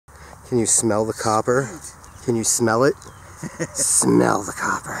Can you smell the copper? Can you smell it? Smell the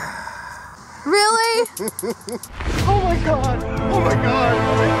copper. Really? Oh my god! Oh my god!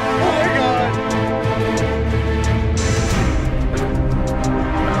 Oh my god!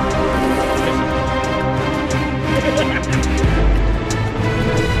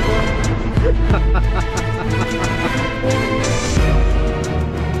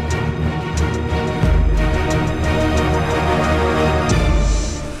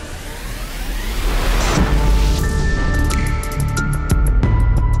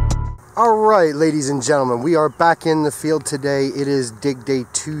 Alright, ladies and gentlemen, we are back in the field today. It is Dig Day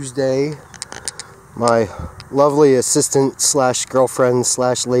Tuesday. My lovely assistant slash girlfriend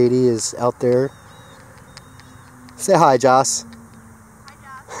slash lady is out there. Say hi, Joce.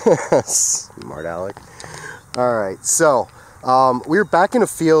 Hi, Joce. Smart Alec. Alright, so we're back in a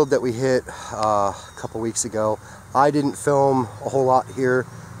field that we hit a couple weeks ago. I didn't film a whole lot here.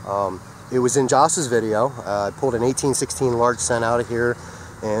 It was in Joce's video. I pulled an 1816 large cent out of here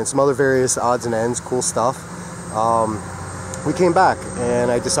and some other various odds and ends, cool stuff. We came back and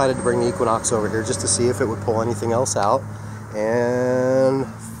I decided to bring the Equinox over here just to see if it would pull anything else out. And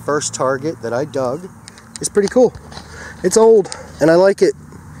first target that I dug is pretty cool. It's old and I like it.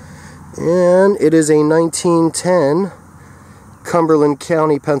 And it is a 1910 Cumberland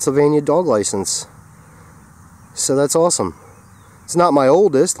County, Pennsylvania dog license. So that's awesome. It's not my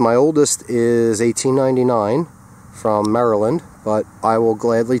oldest. My oldest is 1899 from Maryland, but I will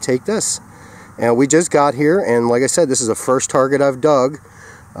gladly take this. And we just got here, and like I said, this is the first target I've dug.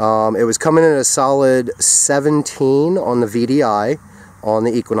 It was coming in a solid 17 on the VDI on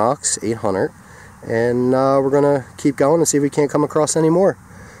the Equinox 800, and we're gonna keep going and see if we can't come across any more.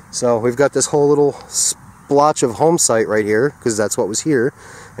 So we've got this whole little splotch of homesite right here, because that's what was here,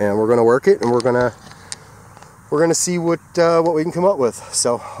 and we're gonna work it, and we're gonna see what we can come up with.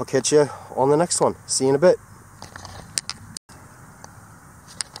 So I'll catch you on the next one. See you in a bit.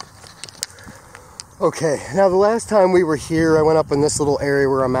 Okay, now the last time we were here, I went up in this little area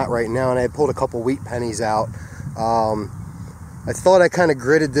where I'm at right now, and I had pulled a couple wheat pennies out. I thought I kind of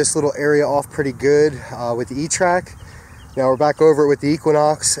gridded this little area off pretty good with the E-Track. Now we're back over it with the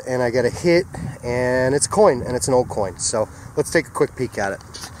Equinox, and I got a hit, and it's a coin, and it's an old coin. So let's take a quick peek at it.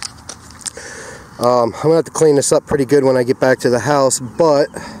 I'm gonna have to clean this up pretty good when I get back to the house, but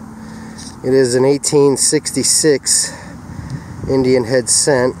it is an 1866 Indian head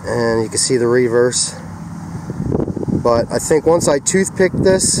cent, and you can see the reverse. But I think once I toothpick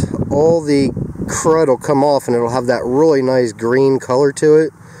this, all the crud will come off and it'll have that really nice green color to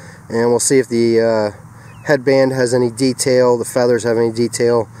it. And we'll see if the headband has any detail, the feathers have any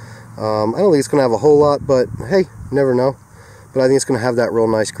detail. I don't think it's going to have a whole lot, but hey, you never know. But I think it's going to have that real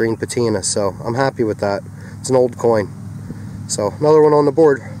nice green patina, so I'm happy with that. It's an old coin. So another one on the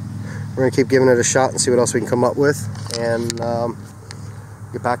board. We're going to keep giving it a shot and see what else we can come up with. And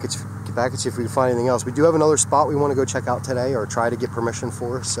get back at you if we can find anything else. We do have another spot we want to go check out today, or try to get permission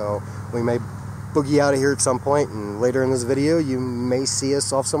for, so we may boogie out of here at some point, and later in this video you may see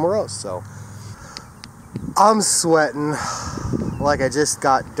us off somewhere else. So I'm sweating like I just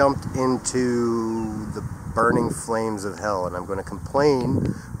got dumped into the burning flames of hell, and I'm going to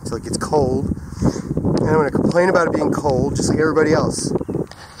complain until it gets cold, and I'm going to complain about it being cold just like everybody else.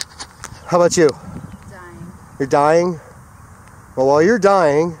 How about you? Dying. You're dying? Well, while you're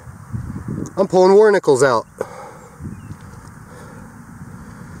dying, I'm pulling war nickels out.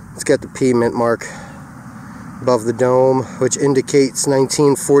 It's got the P mint mark above the dome, which indicates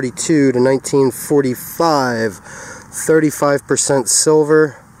 1942 to 1945. 35%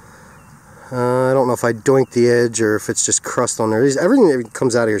 silver. I don't know if I doinked the edge or if it's just crust on there. Everything that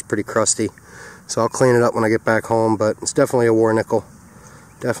comes out of here is pretty crusty, so I'll clean it up when I get back home, but it's definitely a war nickel.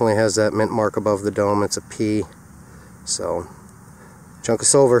 Definitely has that mint mark above the dome. It's a P. So, chunk of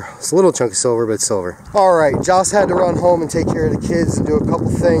silver. It's a little chunk of silver, but it's silver. Alright, Joce had to run home and take care of the kids and do a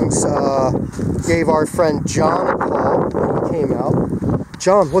couple things. Gave our friend John a call when he came out.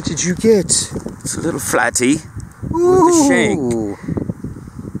 John, what did you get? It's a little flatty with the shank.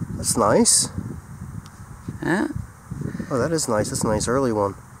 That's nice. Yeah? Oh, that is nice. That's a nice early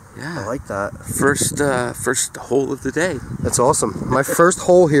one. Yeah. I like that. First hole of the day. That's awesome. My first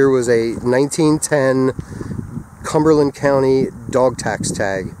hole here was a 1910 Cumberland County dog tax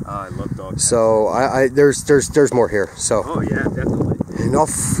tag. Oh, I love dog tax. So there's more here. So. Oh yeah, definitely. And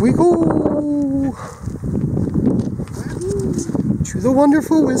off we go to the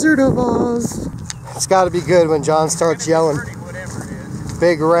wonderful Wizard of Oz. It's got to be good when John starts yelling.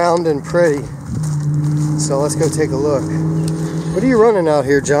 Big, round, and pretty. So let's go take a look. What are you running out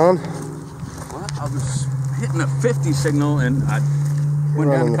here, John? Well, I was hitting a 50 signal and I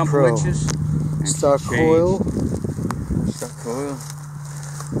Went down running a the couple Pro. inches. and she Stock changed. coil. Stock coil.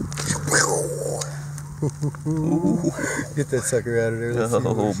 Get that sucker out of there. Let's see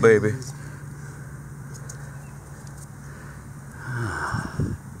Oh, what she baby. is.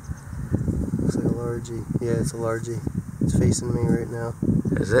 Looks like a largie. Yeah, it's a largie. It's facing me right now.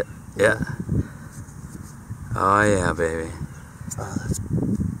 Is it? Yeah. Oh yeah, baby. Oh, that's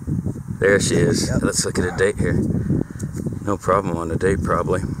There she is. Yep. Let's look at a date here. No problem on the date,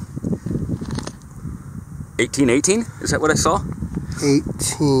 probably. 1818? Is that what I saw?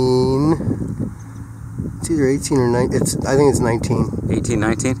 18. It's either 18 or 19. I think it's 19.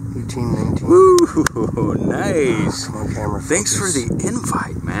 1819? 18, 19. Woo! Nice. Come on, camera. Thanks for focus. the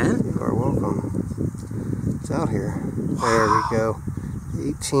invite, man. You are welcome. It's out here. There we go.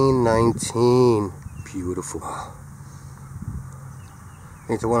 18, 19. Beautiful. I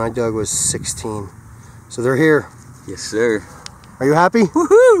think the one I dug was 16. So they're here. Yes, sir. Are you happy?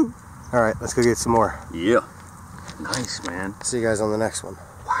 Woohoo! All right, let's go get some more. Yeah. Nice, man. See you guys on the next one.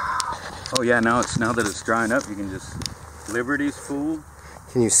 Oh yeah, now that it's drying up, you can just Liberty's full.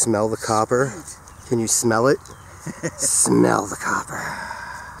 Can you smell the copper? Can you smell it? Smell the copper.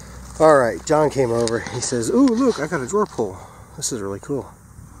 All right, John came over. He says, "Ooh, look, I got a drawer pull. This is really cool.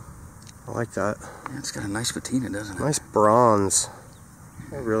 I like that. Yeah, it's got a nice patina, doesn't it? Nice bronze.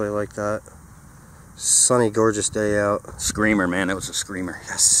 I really like that. Sunny, gorgeous day out. Screamer, man. That was a screamer.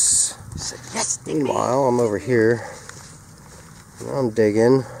 Yes. Yes. Meanwhile, I'm over here. Now I'm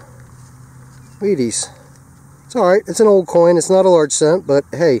digging. Wheaties. It's alright. It's an old coin. It's not a large cent, but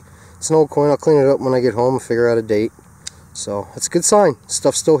hey, it's an old coin. I'll clean it up when I get home and figure out a date. So, that's a good sign.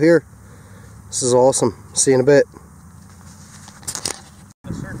 Stuff's still here. This is awesome. See you in a bit.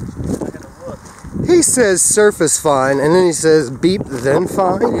 He says surface fine, and then he says beep, then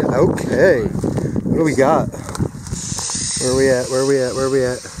fine. Okay. What do we got? Where are we at? Where are we at? Where are we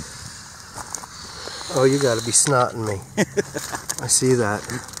at? Oh, you gotta be snotting me. I see that.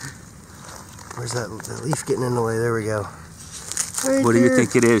 Where's that leaf getting in the way? There we go. Right What do you there.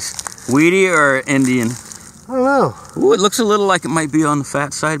 think it is? Wheatie or Indian? I don't know. Ooh, it looks a little like it might be on the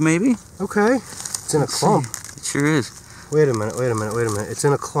fat side, maybe. Okay. It's in a clump. It sure is. Wait a minute, wait a minute, wait a minute. It's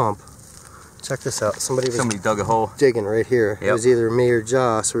in a clump. Check this out. Somebody was dug a hole. digging right here. It Yep. was either me or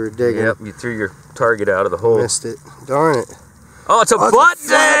Joss. We were digging. Yep, you threw your target out of the hole. Missed it. Darn it. Oh, it's a button! It's a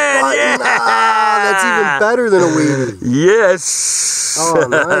flat button. Yeah! Ah, that's even better than a wheatie. Yes! Oh,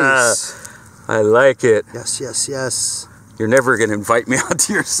 nice. I like it. Yes, yes, yes. You're never going to invite me out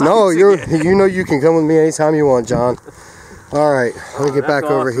to your site. No, you know you can come with me anytime you want, John. All right, let me get back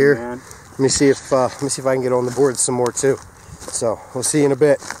over here. Man. Let me see if I can get on the board some more too. So we'll see you in a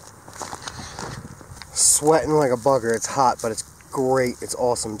bit. Sweating like a bugger. It's hot, but it's great. It's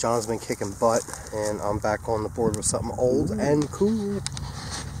awesome. John's been kicking butt, and I'm back on the board with something old and cool.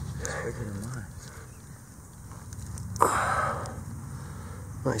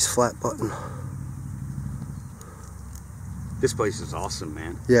 Nice flat button. This place is awesome,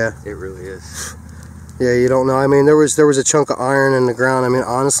 man. Yeah. It really is. Yeah, you don't know. I mean, there was a chunk of iron in the ground. I mean,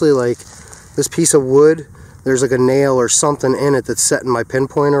 honestly, like this piece of wood, there's like a nail or something in it that's setting my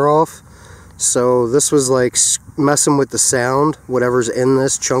pinpointer off. So this was like messing with the sound, whatever's in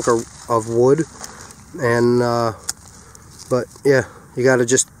this chunk of wood. And but yeah, you got to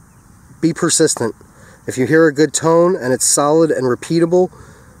just be persistent. If you hear a good tone and it's solid and repeatable,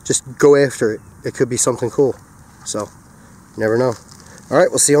 just go after it. It could be something cool. So, you never know. All right,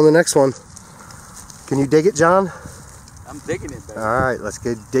 we'll see you on the next one. Can you dig it, John? I'm digging it, baby. All right, let's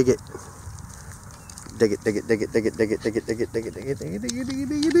go dig it. Dig it, dig it, dig it, dig it, dig it, dig it, dig it, dig it, dig it, dig it, dig it, dig it,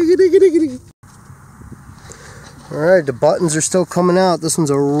 dig it, dig it, dig it, dig it. All right, the buttons are still coming out. This one's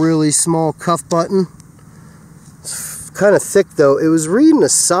a really small cuff button. It's kind of thick though. It was reading a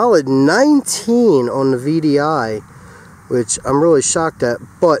solid 19 on the VDI, which I'm really shocked at,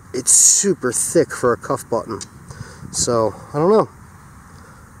 but it's super thick for a cuff button. So, I don't know.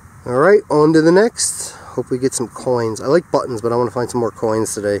 All right, on to the next. Hope we get some coins. I like buttons, but I want to find some more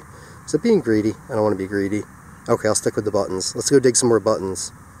coins today. Is it being greedy? I don't want to be greedy. Okay, I'll stick with the buttons. Let's go dig some more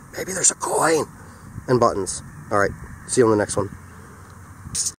buttons. Maybe there's a coin. And buttons. Alright, see you on the next one.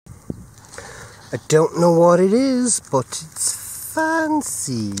 I don't know what it is, but it's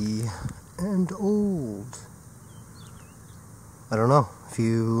fancy and old. I don't know. If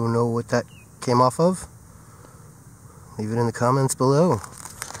you know what that came off of, leave it in the comments below.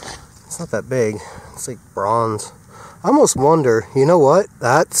 It's not that big. It's like bronze. I almost wonder, you know what?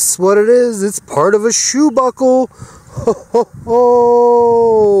 That's what it is. It's part of a shoe buckle. Ho, ho,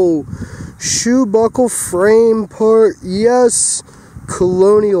 ho. Shoe buckle frame part. Yes.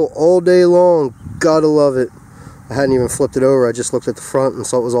 Colonial all day long. Gotta love it. I hadn't even flipped it over. I just looked at the front and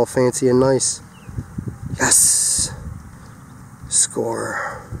saw it was all fancy and nice. Yes!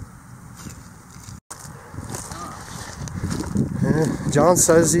 Score. John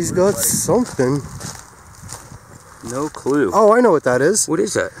says he's got something. No clue. Oh, I know what that is. What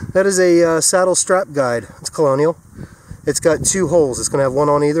is that? That is a saddle strap guide. It's Colonial. It's got 2 holes. It's going to have one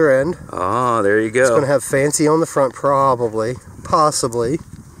on either end. Oh, there you go. It's going to have fancy on the front, probably. Possibly.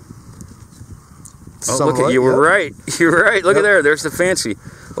 Oh, look at you. Were right. You're right. Look at there. There's the fancy.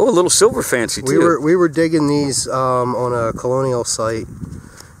 Oh, a little silver fancy, too. We were digging these on a Colonial site.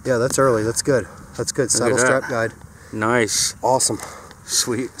 Yeah, that's early. That's good. That's good. Saddle strap guide. Nice. Awesome.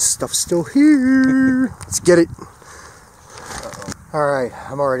 Sweet. Stuff's still here. Let's get it. Alright,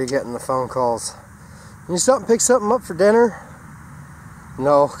 I'm already getting the phone calls. Can you stop and pick something up for dinner?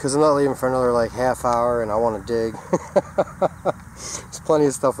 No, because I'm not leaving for another like half hour and I want to dig. There's plenty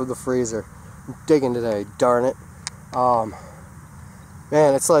of stuff in the freezer. I'm digging today, darn it.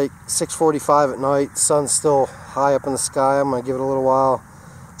 Man, it's like 6:45 at night. The sun's still high up in the sky. I'm going to give it a little while,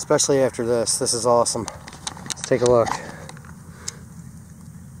 especially after this. This is awesome. Let's take a look.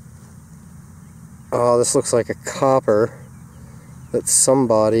 Oh, this looks like a copper that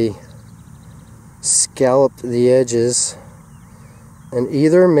somebody scalloped the edges and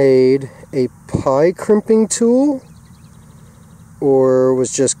either made a pie crimping tool or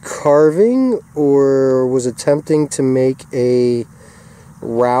was just carving or was attempting to make a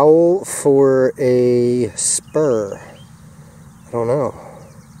rowel for a spur. I don't know.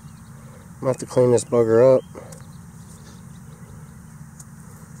 I'm gonna have to clean this bugger up.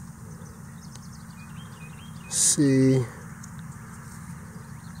 See,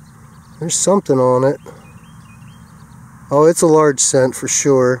 there's something on it. Oh, it's a large scent for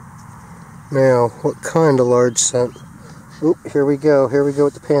sure. Now, what kind of large scent? Oop, here we go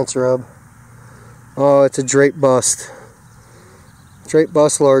with the pants rub. Oh, it's a drape bust. Drape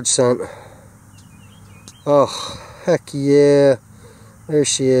bust large scent. Oh, heck yeah. There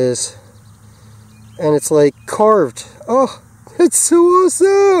she is. And it's like carved. Oh, it's so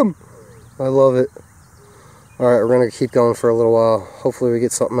awesome. I love it. Alright, we're going to keep going for a little while. Hopefully we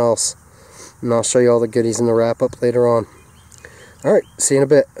get something else. And I'll show you all the goodies in the wrap-up later on. Alright, see you in a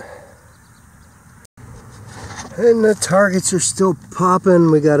bit. And the targets are still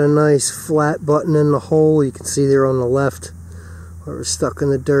popping. We got a nice flat button in the hole. You can see there on the left where we're stuck in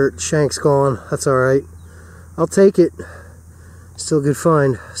the dirt. Shank's gone. That's alright. I'll take it. Still a good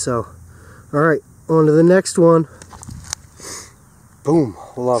find. So, alright, on to the next one. Boom.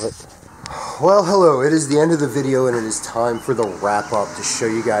 Love it. Well, hello, it is the end of the video and it is time for the wrap-up to show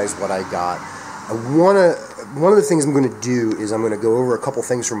you guys what I got. One of the things I'm going to do is I'm going to go over a couple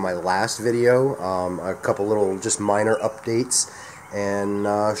things from my last video, a couple little just minor updates, and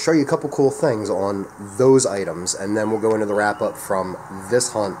show you a couple cool things on those items, and then we'll go into the wrap-up from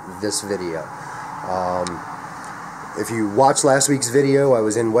this hunt, this video. If you watched last week's video, I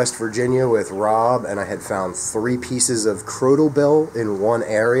was in West Virginia with Rob, and I had found 3 pieces of crotal bill in one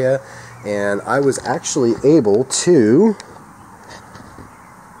area, and I was actually able to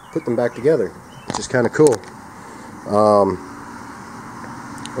put them back together, which is kind of cool. I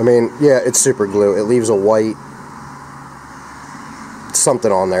mean, yeah, it's super glue. It leaves a white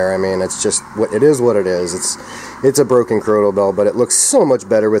something on there. I mean, it's just what it is. What it is. It's a broken crotal bell, but it looks so much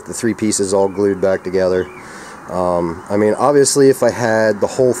better with the 3 pieces all glued back together. I mean, obviously, if I had the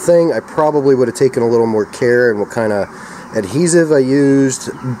whole thing, I probably would have taken a little more care and what kind of adhesive I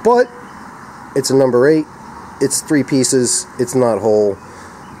used, but it's a number 8. It's 3 pieces. It's not whole,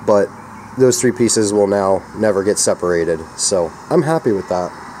 but those 3 pieces will now never get separated. So I'm happy with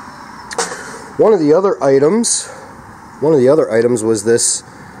that. One of the other items was this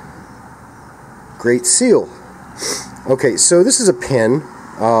Great Seal. Okay, so this is a pin.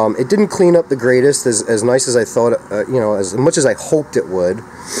 It didn't clean up the greatest, as nice as I thought, as much as I hoped it would.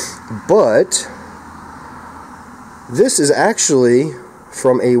 But this is actually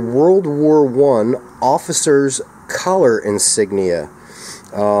from a World War I officer's collar insignia.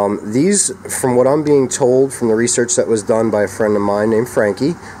 These, from what I'm being told from the research that was done by a friend of mine named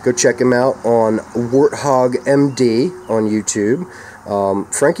Frankie, go check him out on Warthog MD on YouTube.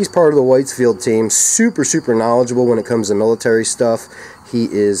 Frankie's part of the Whitesfield team, super knowledgeable when it comes to military stuff. He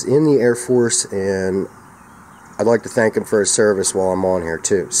is in the Air Force, and I'd like to thank him for his service while I'm on here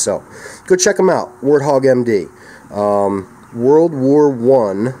too. So go check him out, Warthog MD. World War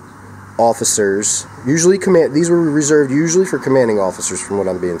I officers, usually these were reserved usually for commanding officers from what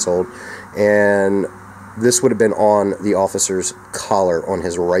I'm being told, and this would have been on the officer's collar on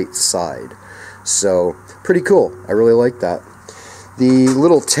his right side. So pretty cool. I really like that. The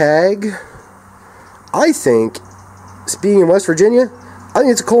little tag, I think being in West Virginia, I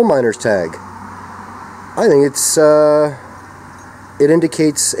think it's a coal miner's tag. I think it's it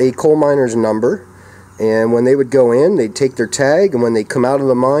indicates a coal miner's number, and when they would go in, they'd take their tag, and when they come out of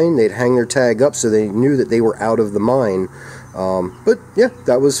the mine, they'd hang their tag up so they knew that they were out of the mine. But yeah,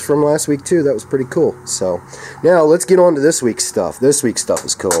 that was from last week too. That was pretty cool. So now let's get on to this week's stuff. This week's stuff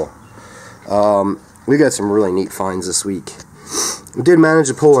is cool. We got some really neat finds this week. We did manage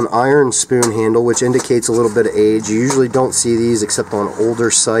to pull an iron spoon handle, which indicates a little bit of age. You usually don't see these except on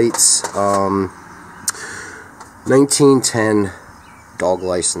older sites. 1910 dog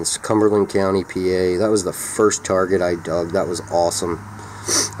license, Cumberland County, PA. That was the first target I dug. That was awesome.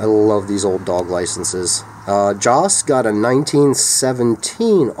 I love these old dog licenses. Joce got a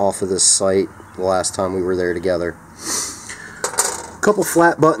 1917 off of this site the last time we were there together. A couple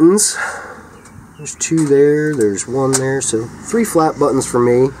flat buttons. There's 2 there, there's 1 there, so 3 flat buttons for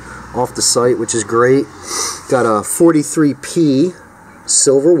me off the site, which is great. Got a 43p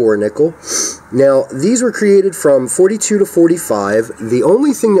silver war nickel. Now, these were created from 42 to 45. The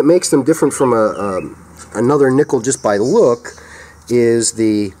only thing that makes them different from another nickel just by look is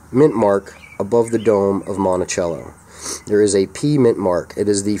the mint mark above the dome of Monticello. There is a P mint mark. It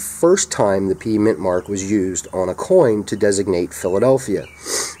is the first time the P mint mark was used on a coin to designate Philadelphia.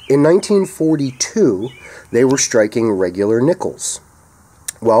 In 1942, they were striking regular nickels.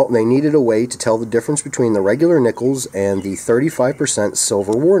 Well, they needed a way to tell the difference between the regular nickels and the 35%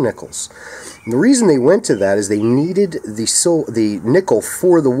 silver war nickels. And the reason they went to that is they needed the nickel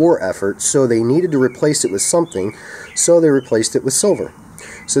for the war effort, so they needed to replace it with something, so they replaced it with silver.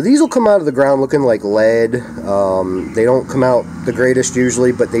 So these will come out of the ground looking like lead. They don't come out the greatest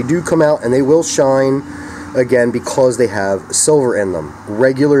usually, but they do come out and they will shine again because they have silver in them.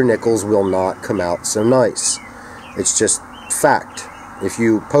 Regular nickels will not come out so nice. It's just fact. If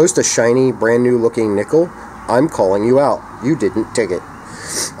you post a shiny, brand new looking nickel, I'm calling you out. You didn't take it.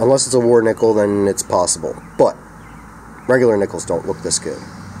 Unless it's a war nickel, then it's possible. But regular nickels don't look this good.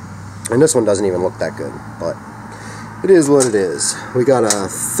 And this one doesn't even look that good, but it is what it is. We got a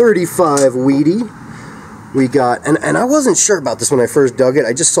 35 Wheatie. We got, and I wasn't sure about this when I first dug it.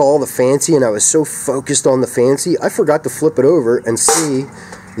 I just saw all the fancy and I was so focused on the fancy, I forgot to flip it over and see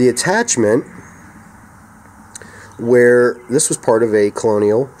the attachment where this was part of a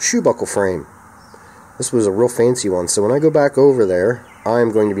colonial shoe buckle frame. This was a real fancy one. So when I go back over there,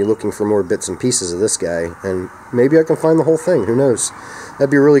 I'm going to be looking for more bits and pieces of this guy, and maybe I can find the whole thing. Who knows?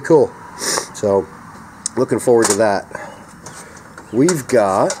 That'd be really cool. So looking forward to that. We've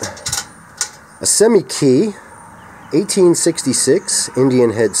got a semi-key 1866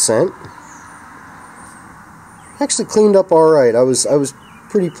 Indian head cent. Actually cleaned up alright. I was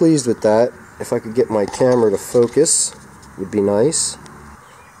pretty pleased with that. If I could get my camera to focus, would be nice.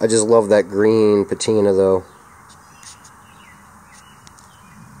 I just love that green patina though.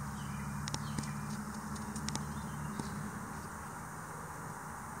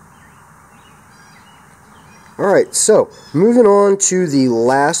 Alright, so moving on to the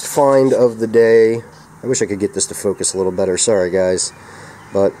last find of the day. I wish I could get this to focus a little better, sorry guys.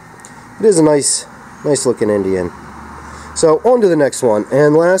 But it is a nice looking Indian. So on to the next one,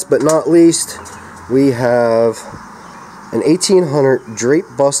 and last but not least, we have an 1800 drape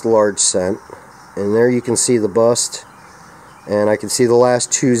bust large cent, and there you can see the bust, and I can see the last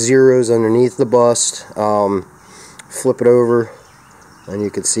 2 zeros underneath the bust. Flip it over, and you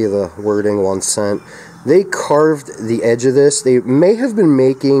can see the wording 1 cent. They carved the edge of this. They may have been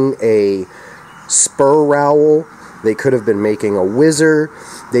making a spur rowel. They could have been making a whizzer.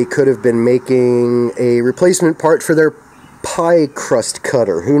 They could have been making a replacement part for their pie crust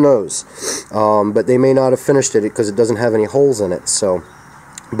cutter. Who knows? But they may not have finished it because it doesn't have any holes in it. So,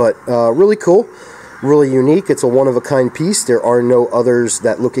 but really cool, really unique. It's a one-of-a-kind piece. There are no others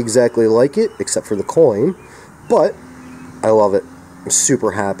that look exactly like it except for the coin. But I love it. I'm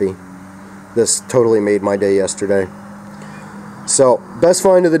super happy. This totally made my day yesterday. So, best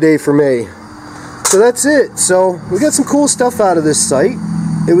find of the day for me. So that's it. So, we got some cool stuff out of this site.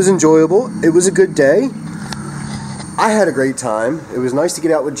 It was enjoyable. It was a good day. I had a great time. It was nice to get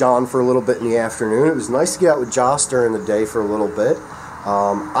out with John for a little bit in the afternoon. It was nice to get out with Joce during the day for a little bit.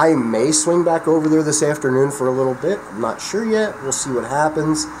 I may swing back over there this afternoon for a little bit. I'm not sure yet. We'll see what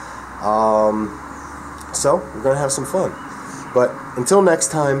happens. So, we're going to have some fun. But until next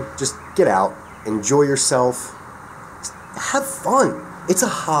time, just get out, enjoy yourself, have fun. It's a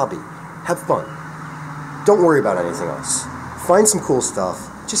hobby. Have fun. Don't worry about anything else. Find some cool stuff.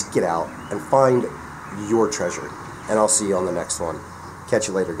 Just get out and find your treasure. And I'll see you on the next one. Catch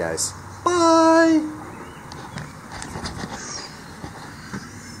you later, guys. Bye!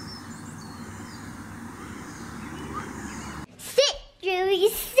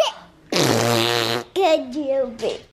 Gaia GPS.